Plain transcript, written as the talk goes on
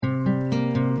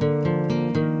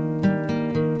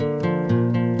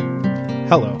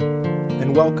Hello,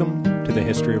 and welcome to the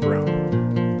History of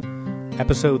Rome.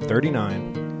 Episode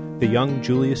 39, The Young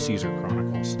Julius Caesar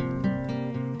Chronicles.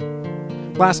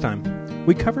 Last time,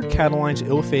 we covered Catiline's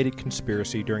ill-fated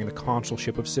conspiracy during the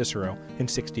consulship of Cicero in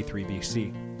 63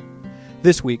 BC.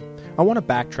 This week, I want to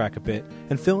backtrack a bit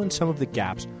and fill in some of the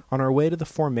gaps on our way to the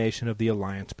formation of the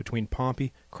alliance between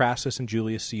Pompey, Crassus, and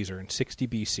Julius Caesar in 60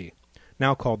 BC,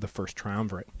 now called the First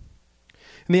Triumvirate.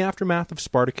 In the aftermath of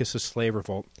Spartacus's slave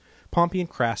revolt, Pompey and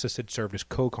Crassus had served as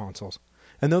co-consuls,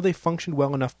 and though they functioned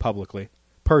well enough publicly,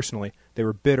 personally, they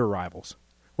were bitter rivals.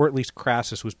 Or at least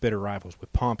Crassus was bitter rivals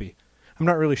with Pompey. I'm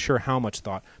not really sure how much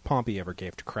thought Pompey ever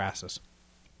gave to Crassus.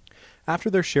 After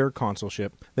their shared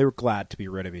consulship, they were glad to be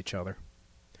rid of each other.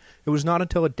 It was not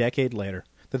until a decade later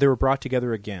that they were brought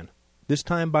together again, this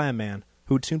time by a man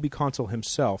who would soon be consul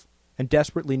himself and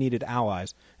desperately needed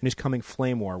allies in his coming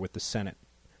flame war with the Senate,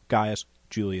 Gaius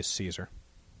Julius Caesar.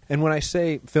 And when I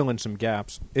say fill in some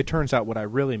gaps, it turns out what I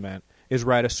really meant is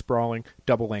write a sprawling,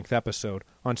 double-length episode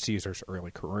on Caesar's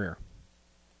early career.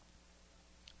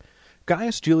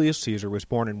 Gaius Julius Caesar was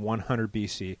born in 100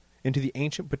 BC into the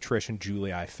ancient patrician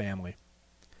Julii family.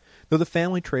 Though the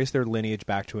family traced their lineage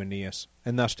back to Aeneas,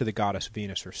 and thus to the goddess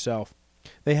Venus herself,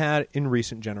 they had, in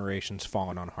recent generations,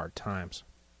 fallen on hard times.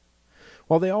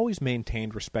 While they always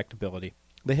maintained respectability,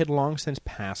 they had long since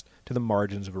passed to the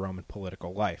margins of Roman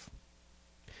political life.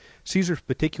 Caesar's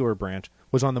particular branch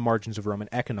was on the margins of Roman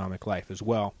economic life as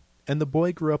well, and the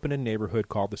boy grew up in a neighborhood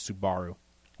called the Subaru,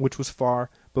 which was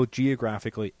far, both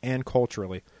geographically and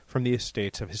culturally, from the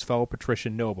estates of his fellow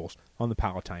patrician nobles on the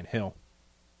Palatine Hill.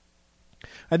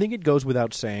 I think it goes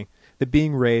without saying that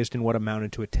being raised in what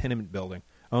amounted to a tenement building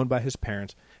owned by his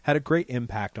parents had a great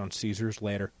impact on Caesar's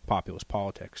later populist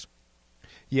politics.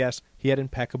 Yes, he had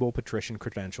impeccable patrician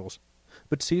credentials,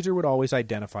 but Caesar would always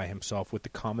identify himself with the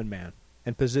common man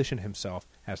and position himself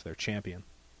as their champion.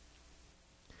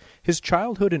 His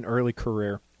childhood and early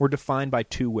career were defined by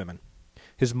two women,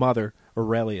 his mother,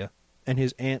 Aurelia, and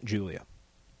his aunt Julia.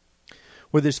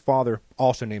 With his father,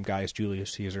 also named Gaius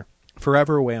Julius Caesar,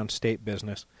 forever away on state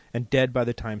business and dead by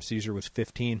the time Caesar was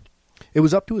 15, it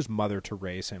was up to his mother to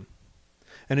raise him.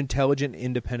 An intelligent,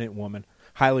 independent woman,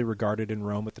 highly regarded in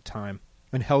Rome at the time,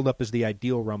 and held up as the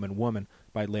ideal Roman woman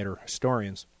by later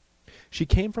historians. She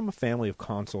came from a family of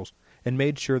consuls and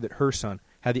made sure that her son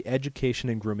had the education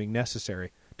and grooming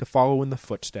necessary to follow in the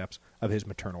footsteps of his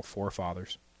maternal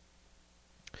forefathers.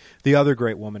 The other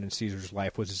great woman in Caesar's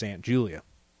life was his Aunt Julia,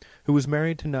 who was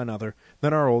married to none other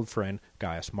than our old friend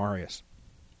Gaius Marius.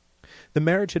 The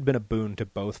marriage had been a boon to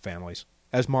both families,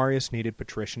 as Marius needed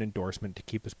patrician endorsement to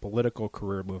keep his political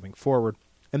career moving forward,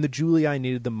 and the Julii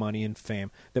needed the money and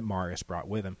fame that Marius brought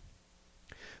with him.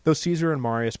 Though Caesar and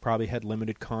Marius probably had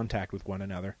limited contact with one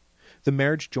another, the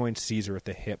marriage joined Caesar at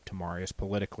the hip to Marius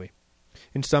politically,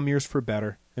 in some years for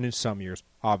better, and in some years,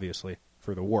 obviously,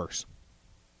 for the worse.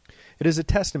 It is a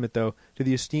testament, though, to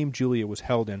the esteem Julia was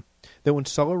held in, that when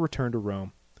Sulla returned to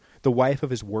Rome, the wife of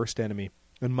his worst enemy,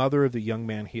 and mother of the young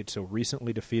man he had so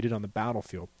recently defeated on the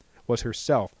battlefield, was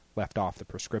herself left off the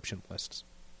proscription lists.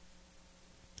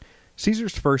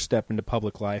 Caesar's first step into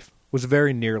public life was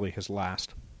very nearly his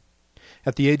last.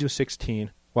 At the age of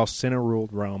 16, while Cinna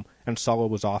ruled Rome and Sulla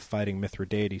was off fighting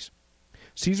Mithridates,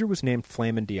 Caesar was named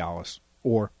Flamen Dialis,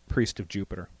 or Priest of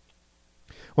Jupiter.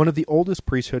 One of the oldest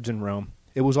priesthoods in Rome,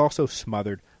 it was also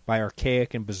smothered by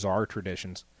archaic and bizarre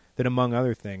traditions that, among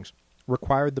other things,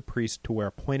 required the priest to wear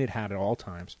a pointed hat at all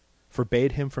times,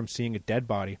 forbade him from seeing a dead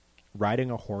body, riding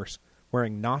a horse,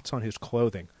 wearing knots on his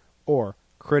clothing, or,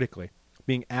 critically,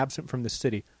 being absent from the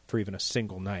city for even a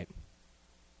single night.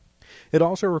 It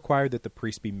also required that the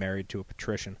priest be married to a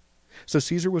patrician, so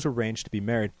Caesar was arranged to be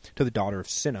married to the daughter of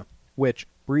Cinna, which,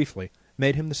 briefly,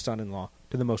 made him the son-in-law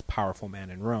to the most powerful man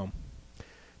in Rome.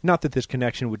 Not that this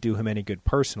connection would do him any good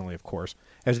personally, of course,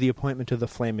 as the appointment to the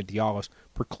Flamen Dialis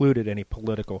precluded any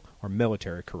political or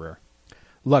military career.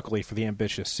 Luckily for the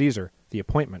ambitious Caesar, the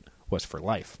appointment was for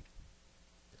life.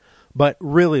 But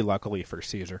really luckily for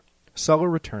Caesar, Sulla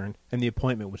returned and the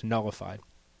appointment was nullified.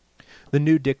 The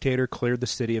new dictator cleared the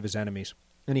city of his enemies,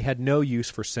 and he had no use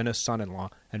for Cinna's son-in-law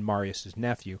and Marius'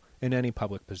 nephew in any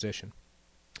public position.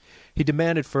 He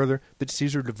demanded further that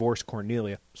Caesar divorce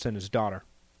Cornelia, Cinna's daughter,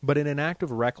 but in an act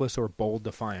of reckless or bold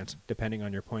defiance, depending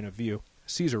on your point of view,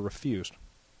 Caesar refused.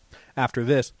 After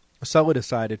this, Sulla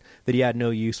decided that he had no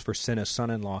use for Cinna's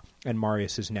son-in-law and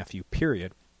Marius' nephew,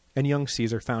 period, and young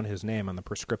Caesar found his name on the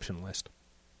proscription list.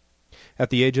 At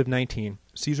the age of 19,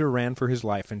 Caesar ran for his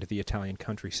life into the Italian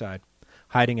countryside,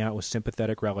 hiding out with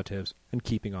sympathetic relatives and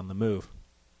keeping on the move.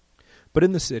 But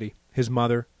in the city, his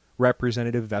mother,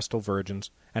 representative Vestal virgins,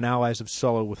 and allies of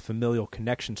Sulla with familial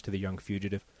connections to the young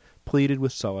fugitive, pleaded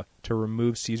with Sulla to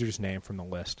remove Caesar's name from the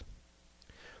list.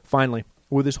 Finally,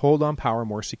 with his hold on power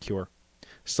more secure,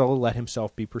 Sulla let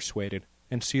himself be persuaded,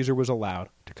 and Caesar was allowed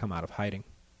to come out of hiding.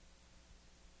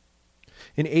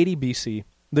 In 80 BC,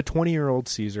 the 20-year-old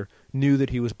Caesar knew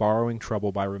that he was borrowing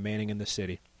trouble by remaining in the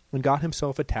city, and got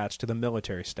himself attached to the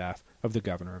military staff of the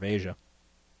governor of Asia.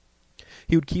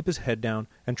 He would keep his head down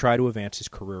and try to advance his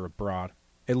career abroad,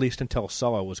 at least until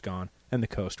Sulla was gone and the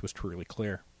coast was truly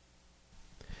clear.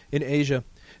 In Asia,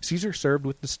 Caesar served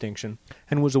with distinction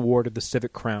and was awarded the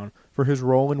Civic Crown for his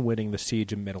role in winning the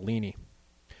siege of Mytilene.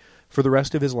 For the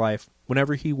rest of his life,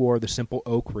 whenever he wore the simple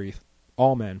oak wreath,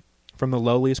 all men, from the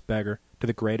lowliest beggar to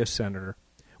the greatest senator,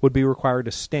 would be required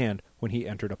to stand when he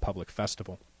entered a public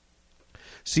festival.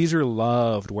 Caesar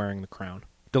loved wearing the crown,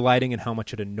 delighting in how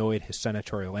much it annoyed his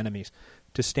senatorial enemies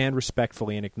to stand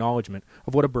respectfully in acknowledgment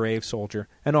of what a brave soldier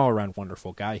and all-around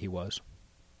wonderful guy he was.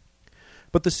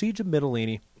 But the siege of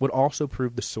Mytilene would also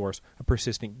prove the source of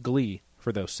persistent glee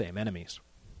for those same enemies.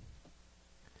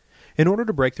 In order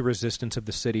to break the resistance of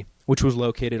the city, which was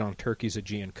located on Turkey's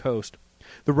Aegean coast,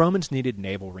 the Romans needed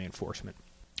naval reinforcement.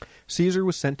 Caesar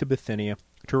was sent to Bithynia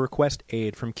to request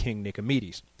aid from King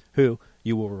Nicomedes, who,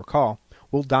 you will recall,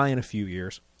 will die in a few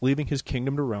years, leaving his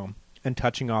kingdom to Rome and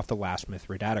touching off the last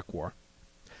Mithridatic War.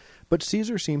 But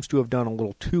Caesar seems to have done a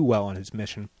little too well on his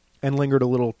mission, and lingered a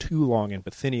little too long in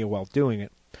Bithynia while doing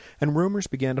it, and rumors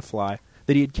began to fly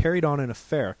that he had carried on an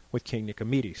affair with King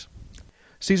Nicomedes.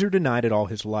 Caesar denied it all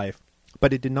his life,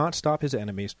 but it did not stop his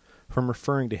enemies from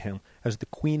referring to him as the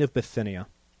Queen of Bithynia,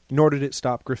 nor did it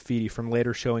stop graffiti from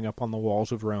later showing up on the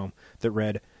walls of Rome that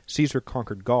read, "Caesar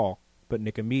conquered Gaul, but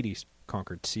Nicomedes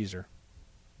conquered Caesar."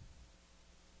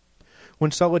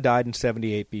 When Sulla died in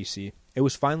 78 BC, it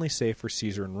was finally safe for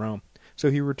Caesar in Rome,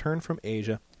 so he returned from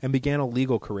Asia and began a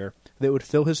legal career that would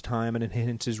fill his time and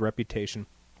enhance his reputation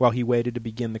while he waited to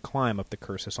begin the climb up the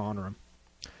Cursus Honorum.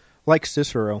 Like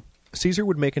Cicero, Caesar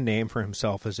would make a name for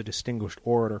himself as a distinguished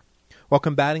orator, while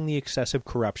combating the excessive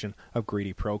corruption of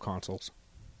greedy proconsuls.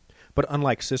 But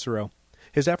unlike Cicero,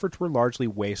 his efforts were largely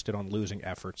wasted on losing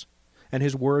efforts, and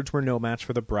his words were no match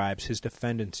for the bribes his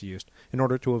defendants used in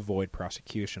order to avoid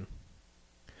prosecution.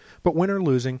 But win or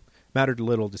losing mattered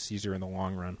little to Caesar in the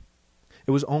long run.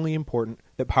 It was only important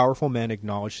that powerful men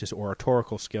acknowledged his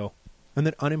oratorical skill, and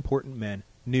that unimportant men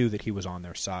knew that he was on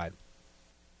their side.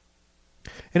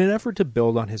 In an effort to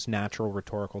build on his natural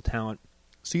rhetorical talent,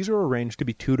 Caesar arranged to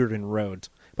be tutored in Rhodes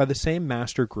by the same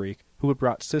master Greek who had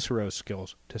brought Cicero's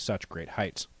skills to such great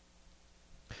heights.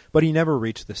 But he never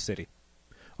reached the city.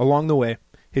 Along the way,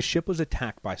 his ship was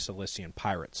attacked by Cilician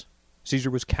pirates. Caesar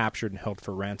was captured and held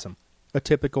for ransom, a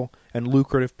typical and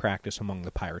lucrative practice among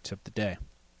the pirates of the day.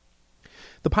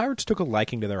 The pirates took a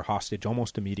liking to their hostage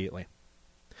almost immediately.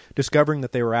 Discovering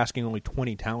that they were asking only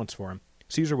 20 talents for him,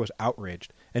 Caesar was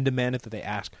outraged and demanded that they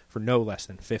ask for no less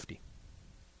than 50.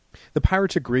 The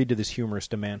pirates agreed to this humorous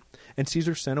demand, and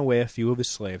Caesar sent away a few of his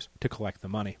slaves to collect the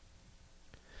money.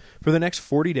 For the next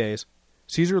 40 days,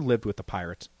 Caesar lived with the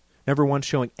pirates, never once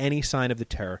showing any sign of the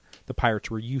terror the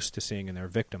pirates were used to seeing in their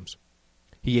victims.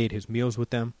 He ate his meals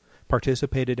with them,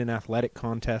 participated in athletic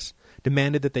contests,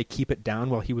 demanded that they keep it down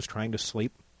while he was trying to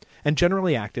sleep, and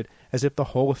generally acted as if the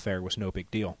whole affair was no big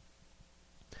deal.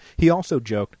 He also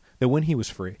joked that when he was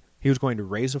free, he was going to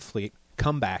raise a fleet,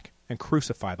 come back, and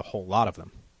crucify the whole lot of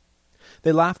them.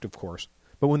 They laughed, of course,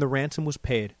 but when the ransom was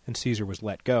paid and Caesar was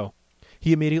let go,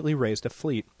 he immediately raised a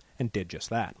fleet and did just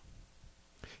that.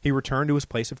 He returned to his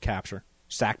place of capture,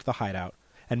 sacked the hideout,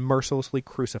 and mercilessly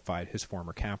crucified his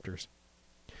former captors.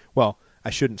 Well,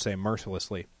 I shouldn't say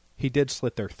mercilessly. He did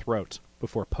slit their throats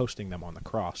before posting them on the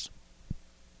cross.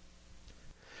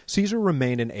 Caesar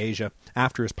remained in Asia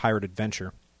after his pirate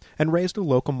adventure, and raised a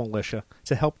local militia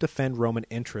to help defend Roman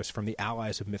interests from the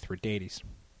allies of Mithridates,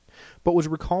 but was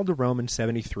recalled to Rome in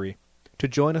 73 to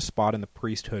join a spot in the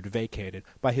priesthood vacated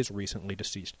by his recently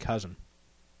deceased cousin.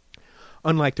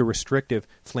 Unlike the restrictive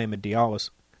Flamma Dialis,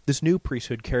 this new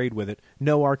priesthood carried with it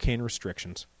no arcane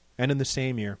restrictions, and in the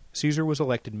same year, Caesar was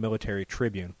elected military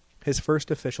tribune, his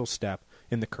first official step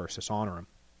in the Cursus Honorum.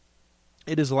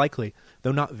 It is likely,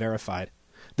 though not verified,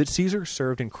 that Caesar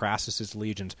served in Crassus's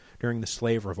legions during the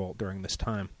slave revolt during this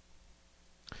time.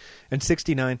 In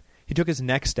 69, he took his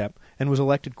next step and was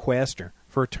elected quaestor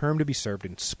for a term to be served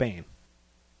in Spain.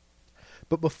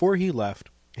 But before he left,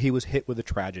 he was hit with a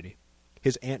tragedy.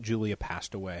 His Aunt Julia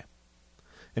passed away.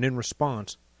 And in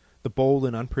response, the bold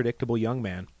and unpredictable young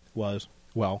man was,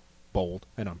 well, bold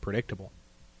and unpredictable.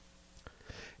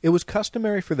 It was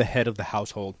customary for the head of the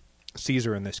household,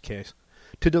 Caesar in this case,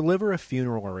 to deliver a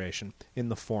funeral oration in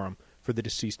the Forum for the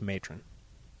deceased matron.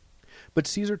 But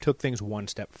Caesar took things one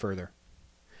step further.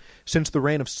 Since the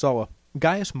reign of Sulla,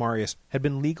 Gaius Marius had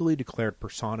been legally declared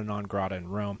persona non grata in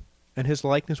Rome, and his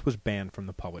likeness was banned from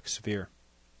the public sphere.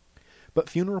 But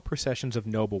funeral processions of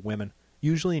noble women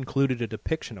usually included a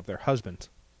depiction of their husbands.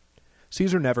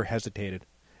 Caesar never hesitated,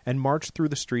 and marched through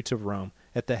the streets of Rome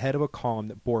at the head of a column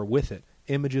that bore with it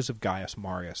images of Gaius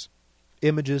Marius,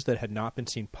 images that had not been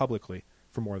seen publicly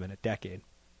for more than a decade.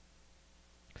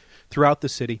 Throughout the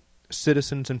city,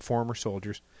 citizens and former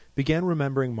soldiers began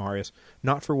remembering Marius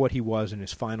not for what he was in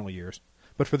his final years,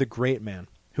 but for the great man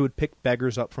who had picked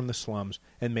beggars up from the slums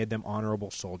and made them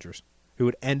honorable soldiers, who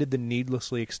had ended the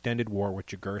needlessly extended war with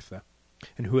Jugurtha,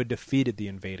 and who had defeated the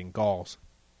invading Gauls.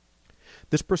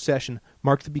 This procession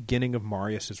marked the beginning of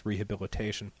Marius's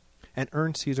rehabilitation, and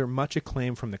earned Caesar much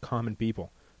acclaim from the common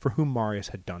people for whom Marius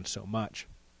had done so much.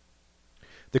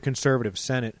 The conservative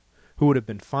Senate, who would have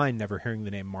been fine never hearing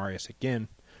the name Marius again,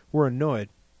 were annoyed,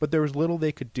 but there was little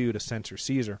they could do to censor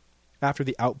Caesar after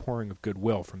the outpouring of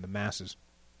goodwill from the masses.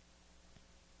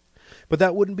 But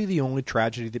that wouldn't be the only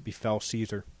tragedy that befell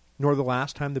Caesar, nor the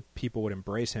last time the people would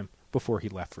embrace him before he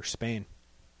left for Spain.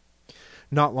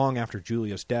 Not long after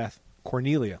Julia's death,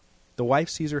 Cornelia, the wife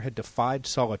Caesar had defied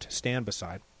Sulla to stand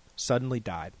beside, suddenly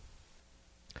died.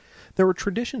 There were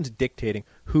traditions dictating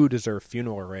who deserved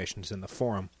funeral orations in the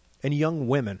Forum, and young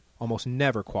women almost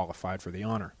never qualified for the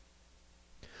honor.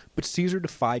 But Caesar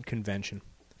defied convention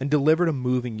and delivered a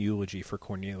moving eulogy for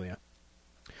Cornelia.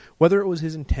 Whether it was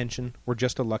his intention or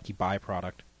just a lucky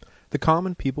byproduct, the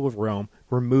common people of Rome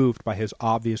were moved by his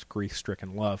obvious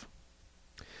grief-stricken love.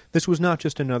 This was not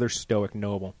just another stoic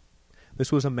noble.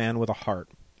 This was a man with a heart,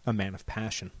 a man of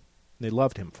passion. They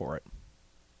loved him for it.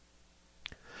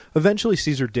 Eventually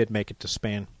Caesar did make it to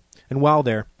Spain, and while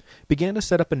there, began to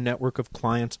set up a network of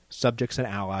clients, subjects, and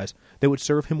allies that would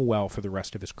serve him well for the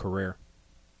rest of his career.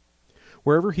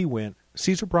 Wherever he went,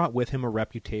 Caesar brought with him a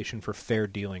reputation for fair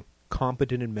dealing,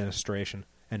 competent administration,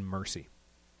 and mercy.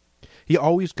 He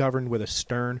always governed with a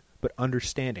stern but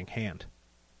understanding hand.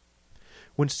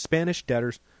 When Spanish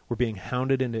debtors were being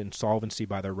hounded into insolvency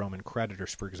by their Roman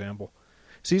creditors, for example,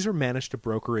 Caesar managed to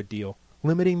broker a deal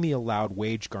limiting the allowed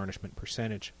wage garnishment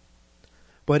percentage.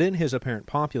 But in his apparent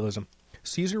populism,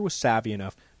 Caesar was savvy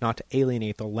enough not to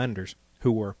alienate the lenders,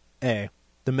 who were A,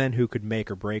 the men who could make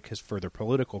or break his further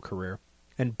political career,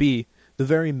 and B, the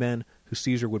very men who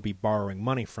Caesar would be borrowing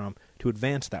money from to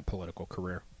advance that political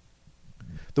career.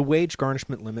 The wage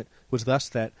garnishment limit was thus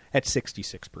set at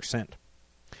 66%,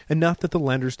 enough that the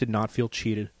lenders did not feel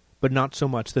cheated, but not so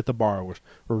much that the borrowers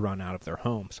were run out of their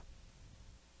homes.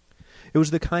 It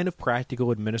was the kind of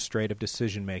practical administrative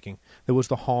decision-making that was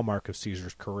the hallmark of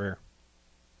Caesar's career.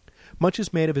 Much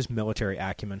is made of his military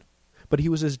acumen, but he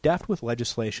was as deft with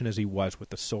legislation as he was with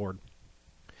the sword.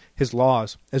 His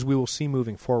laws, as we will see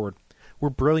moving forward, were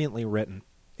brilliantly written,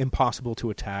 impossible to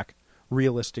attack,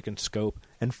 realistic in scope,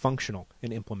 and functional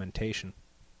in implementation.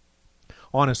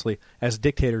 Honestly, as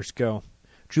dictators go,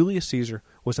 Julius Caesar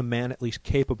was a man at least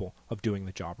capable of doing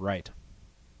the job right.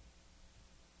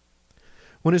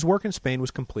 When his work in Spain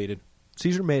was completed,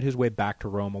 Caesar made his way back to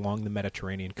Rome along the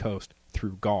Mediterranean coast,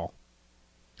 through Gaul.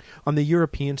 On the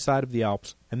European side of the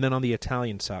Alps, and then on the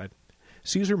Italian side,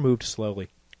 Caesar moved slowly,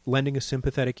 lending a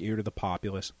sympathetic ear to the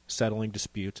populace, settling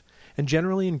disputes, and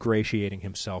generally ingratiating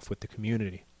himself with the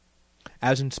community.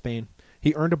 As in Spain,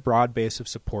 he earned a broad base of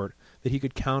support that he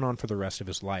could count on for the rest of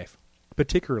his life,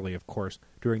 particularly, of course,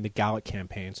 during the Gallic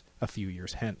campaigns a few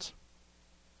years hence.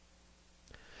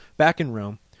 Back in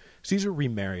Rome, Caesar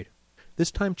remarried,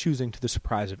 this time choosing, to the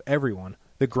surprise of everyone,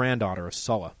 the granddaughter of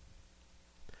Sulla.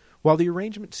 While the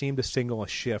arrangement seemed to signal a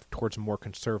shift towards more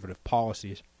conservative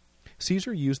policies,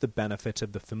 Caesar used the benefits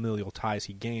of the familial ties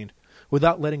he gained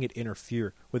without letting it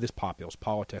interfere with his populace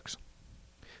politics.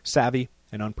 Savvy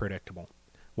and unpredictable,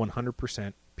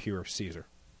 100% pure Caesar.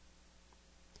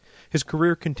 His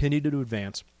career continued to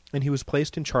advance, and he was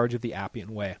placed in charge of the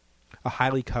Appian Way, a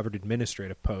highly coveted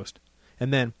administrative post,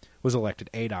 and then was elected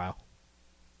aedile.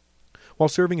 While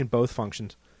serving in both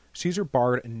functions, Caesar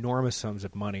borrowed enormous sums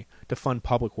of money to fund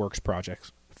public works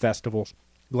projects, festivals,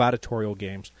 gladiatorial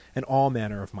games, and all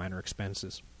manner of minor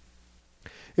expenses.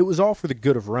 It was all for the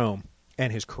good of Rome,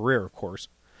 and his career, of course,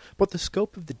 but the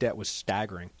scope of the debt was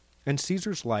staggering, and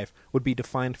Caesar's life would be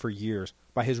defined for years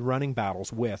by his running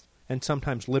battles with, and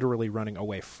sometimes literally running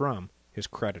away from, his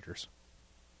creditors.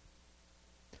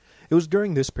 It was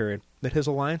during this period that his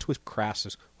alliance with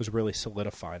Crassus was really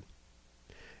solidified.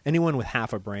 Anyone with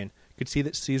half a brain could see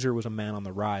that Caesar was a man on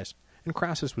the rise, and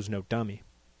Crassus was no dummy.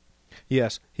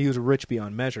 Yes, he was rich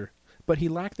beyond measure, but he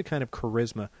lacked the kind of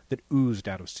charisma that oozed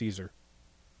out of Caesar.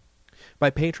 By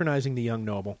patronizing the young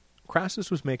noble, Crassus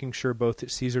was making sure both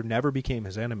that Caesar never became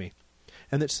his enemy,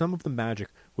 and that some of the magic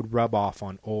would rub off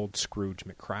on old Scrooge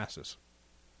McCrassus.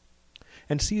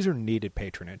 And Caesar needed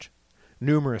patronage.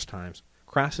 Numerous times,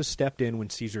 Crassus stepped in when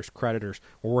Caesar's creditors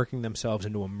were working themselves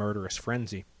into a murderous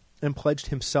frenzy, and pledged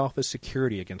himself as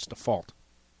security against default.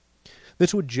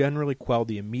 This would generally quell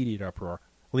the immediate uproar,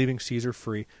 leaving Caesar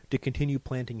free to continue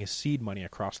planting his seed money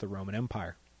across the Roman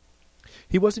Empire.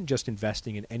 He wasn't just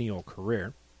investing in any old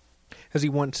career. As he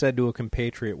once said to a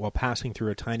compatriot while passing through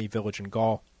a tiny village in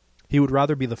Gaul, he would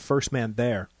rather be the first man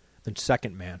there than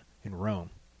second man in Rome.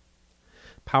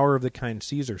 Power of the kind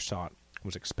Caesar sought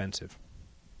was expensive.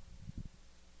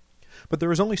 But there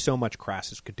was only so much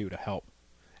Crassus could do to help.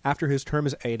 After his term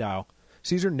as aedile,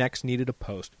 Caesar next needed a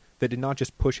post that did not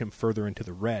just push him further into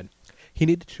the red. He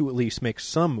needed to at least make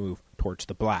some move towards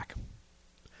the black.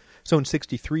 So in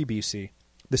 63 BC,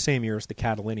 the same year as the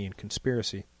Catiline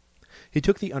conspiracy, he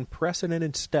took the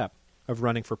unprecedented step of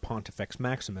running for Pontifex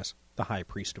Maximus, the high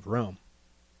priest of Rome.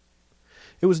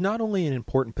 It was not only an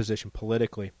important position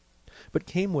politically, but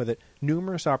came with it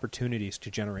numerous opportunities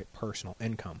to generate personal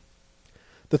income.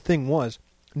 The thing was,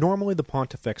 normally the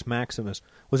Pontifex Maximus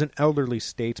was an elderly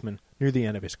statesman near the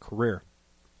end of his career.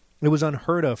 It was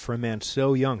unheard of for a man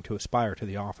so young to aspire to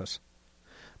the office.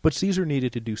 But Caesar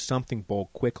needed to do something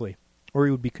bold quickly, or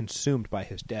he would be consumed by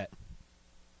his debt.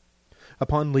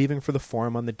 Upon leaving for the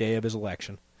Forum on the day of his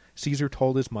election, Caesar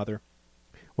told his mother,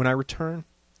 "When I return,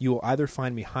 you will either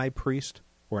find me high priest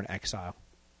or in exile."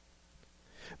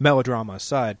 Melodrama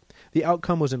aside, the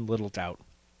outcome was in little doubt.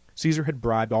 Caesar had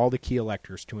bribed all the key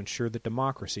electors to ensure that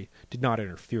democracy did not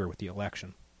interfere with the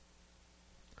election.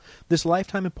 This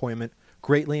lifetime appointment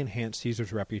greatly enhanced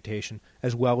Caesar's reputation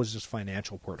as well as his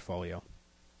financial portfolio.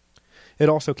 It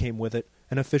also came with it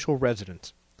an official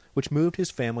residence, which moved his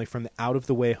family from the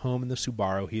out-of-the-way home in the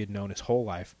Subaro he had known his whole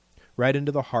life, right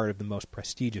into the heart of the most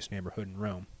prestigious neighborhood in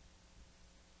Rome.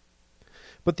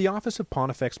 But the office of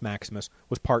Pontifex Maximus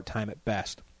was part-time at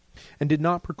best, and did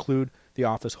not preclude the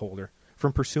office holder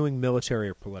from pursuing military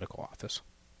or political office.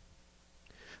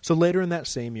 So later in that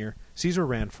same year, Caesar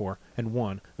ran for and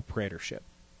won a praetorship,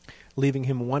 leaving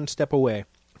him one step away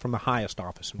from the highest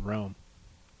office in Rome.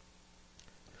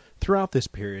 Throughout this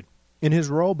period, in his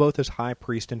role both as high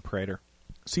priest and praetor,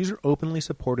 Caesar openly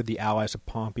supported the allies of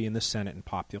Pompey in the Senate and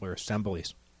popular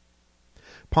assemblies.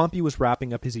 Pompey was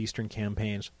wrapping up his eastern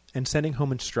campaigns and sending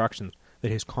home instructions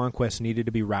that his conquests needed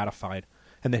to be ratified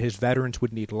and that his veterans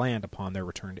would need land upon their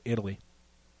return to Italy.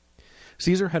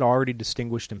 Caesar had already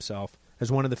distinguished himself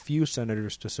as one of the few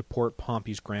senators to support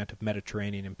Pompey's grant of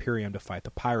Mediterranean Imperium to fight the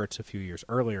pirates a few years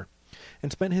earlier,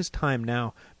 and spent his time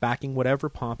now backing whatever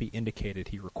Pompey indicated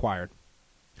he required.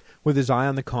 With his eye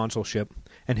on the consulship,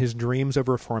 and his dreams of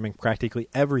reforming practically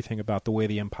everything about the way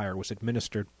the empire was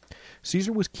administered,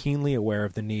 Caesar was keenly aware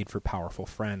of the need for powerful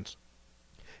friends.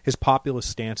 His populist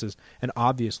stances and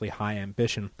obviously high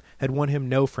ambition had won him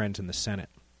no friends in the Senate.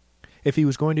 If he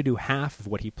was going to do half of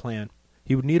what he planned,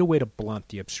 he would need a way to blunt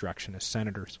the obstructionist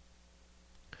senators.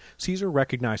 Caesar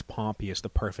recognized Pompey as the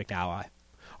perfect ally,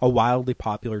 a wildly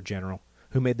popular general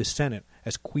who made the Senate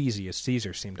as queasy as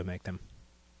Caesar seemed to make them.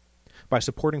 By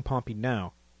supporting Pompey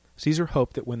now, Caesar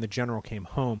hoped that when the general came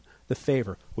home, the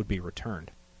favor would be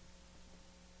returned.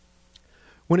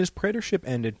 When his praetorship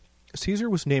ended,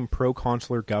 Caesar was named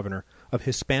proconsular governor of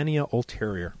Hispania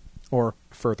Ulterior, or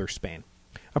Further Spain,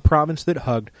 a province that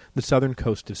hugged the southern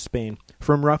coast of Spain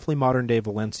from roughly modern-day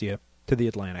Valencia to the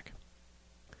Atlantic.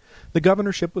 The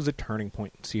governorship was a turning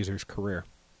point in Caesar's career.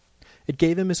 It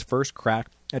gave him his first crack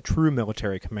at true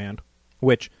military command,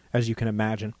 which, as you can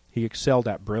imagine, he excelled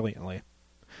at brilliantly.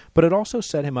 But it also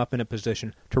set him up in a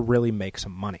position to really make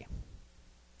some money.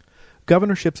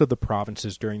 Governorships of the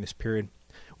provinces during this period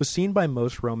was seen by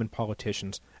most Roman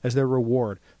politicians as their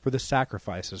reward for the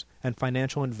sacrifices and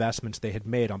financial investments they had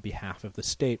made on behalf of the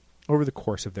state over the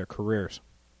course of their careers.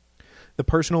 The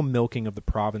personal milking of the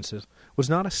provinces was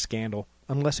not a scandal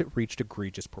unless it reached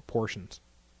egregious proportions.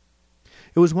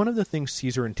 It was one of the things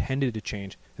Caesar intended to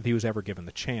change if he was ever given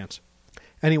the chance.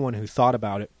 Anyone who thought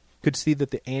about it could see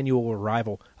that the annual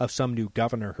arrival of some new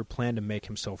governor who planned to make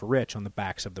himself rich on the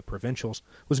backs of the provincials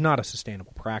was not a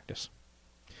sustainable practice.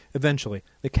 Eventually,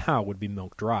 the cow would be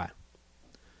milked dry.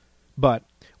 But,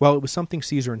 while it was something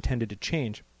Caesar intended to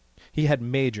change, he had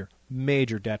major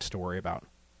debts to worry about.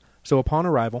 So upon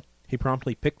arrival, he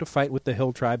promptly picked a fight with the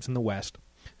hill tribes in the west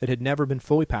that had never been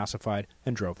fully pacified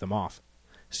and drove them off,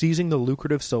 seizing the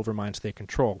lucrative silver mines they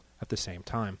controlled at the same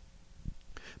time.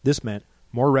 This meant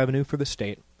more revenue for the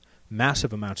state,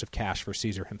 massive amounts of cash for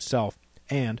Caesar himself,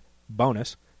 and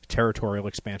Bonus, territorial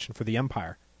expansion for the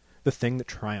empire, the thing that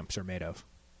triumphs are made of.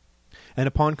 And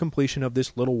upon completion of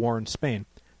this little war in Spain,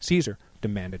 Caesar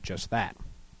demanded just that.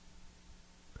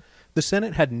 The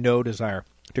Senate had no desire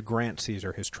to grant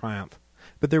Caesar his triumph,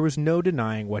 but there was no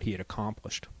denying what he had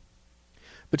accomplished.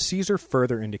 But Caesar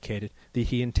further indicated that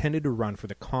he intended to run for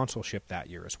the consulship that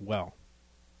year as well.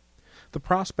 The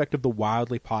prospect of the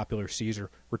wildly popular Caesar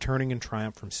returning in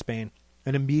triumph from Spain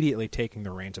and immediately taking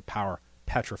the reins of power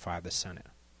petrified the Senate.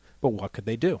 But what could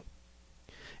they do?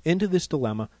 Into this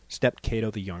dilemma stepped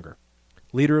Cato the Younger,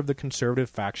 leader of the conservative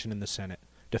faction in the Senate,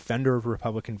 defender of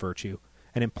Republican virtue,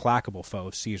 and implacable foe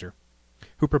of Caesar,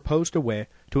 who proposed a way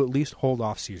to at least hold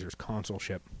off Caesar's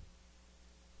consulship.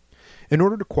 In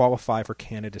order to qualify for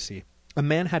candidacy, a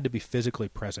man had to be physically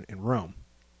present in Rome.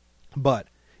 But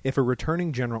if a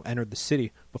returning general entered the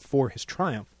city before his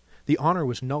triumph, the honor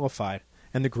was nullified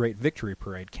and the great victory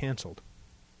parade cancelled.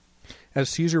 As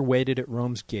Caesar waited at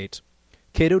Rome's gates,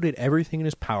 Cato did everything in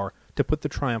his power to put the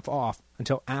triumph off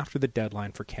until after the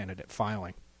deadline for candidate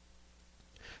filing.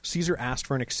 Caesar asked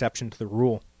for an exception to the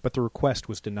rule, but the request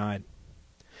was denied.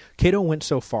 Cato went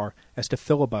so far as to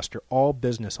filibuster all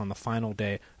business on the final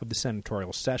day of the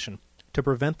senatorial session to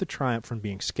prevent the triumph from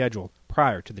being scheduled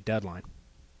prior to the deadline.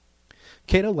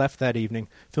 Cato left that evening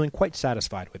feeling quite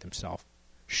satisfied with himself.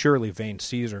 Surely vain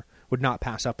Caesar would not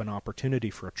pass up an opportunity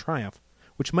for a triumph,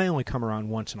 which may only come around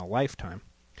once in a lifetime,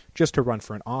 just to run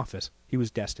for an office he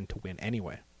was destined to win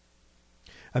anyway.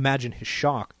 Imagine his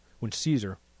shock when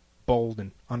Caesar, bold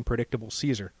and unpredictable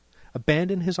Caesar,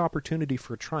 abandoned his opportunity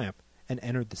for a triumph and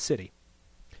entered the city.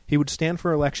 He would stand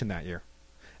for election that year,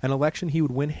 an election he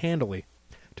would win handily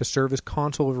to serve as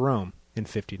consul of Rome in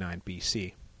 59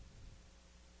 BC.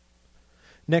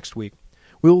 Next week,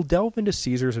 we will delve into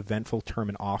Caesar's eventful term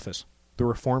in office, the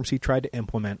reforms he tried to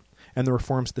implement, and the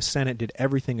reforms the Senate did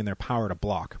everything in their power to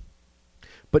block.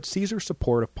 But Caesar's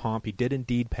support of Pompey did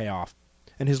indeed pay off,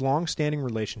 and his long-standing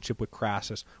relationship with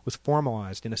Crassus was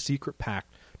formalized in a secret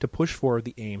pact to push forward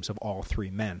the aims of all three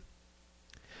men.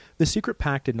 The secret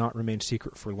pact did not remain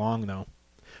secret for long, though,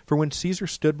 for when Caesar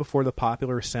stood before the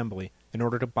popular assembly in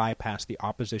order to bypass the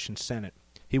opposition Senate,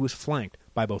 he was flanked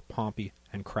by both Pompey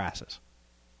and Crassus.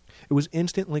 It was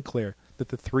instantly clear that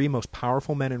the three most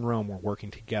powerful men in Rome were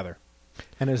working together,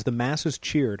 and as the masses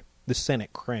cheered, the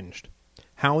Senate cringed.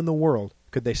 How in the world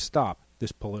could they stop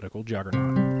this political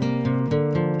juggernaut?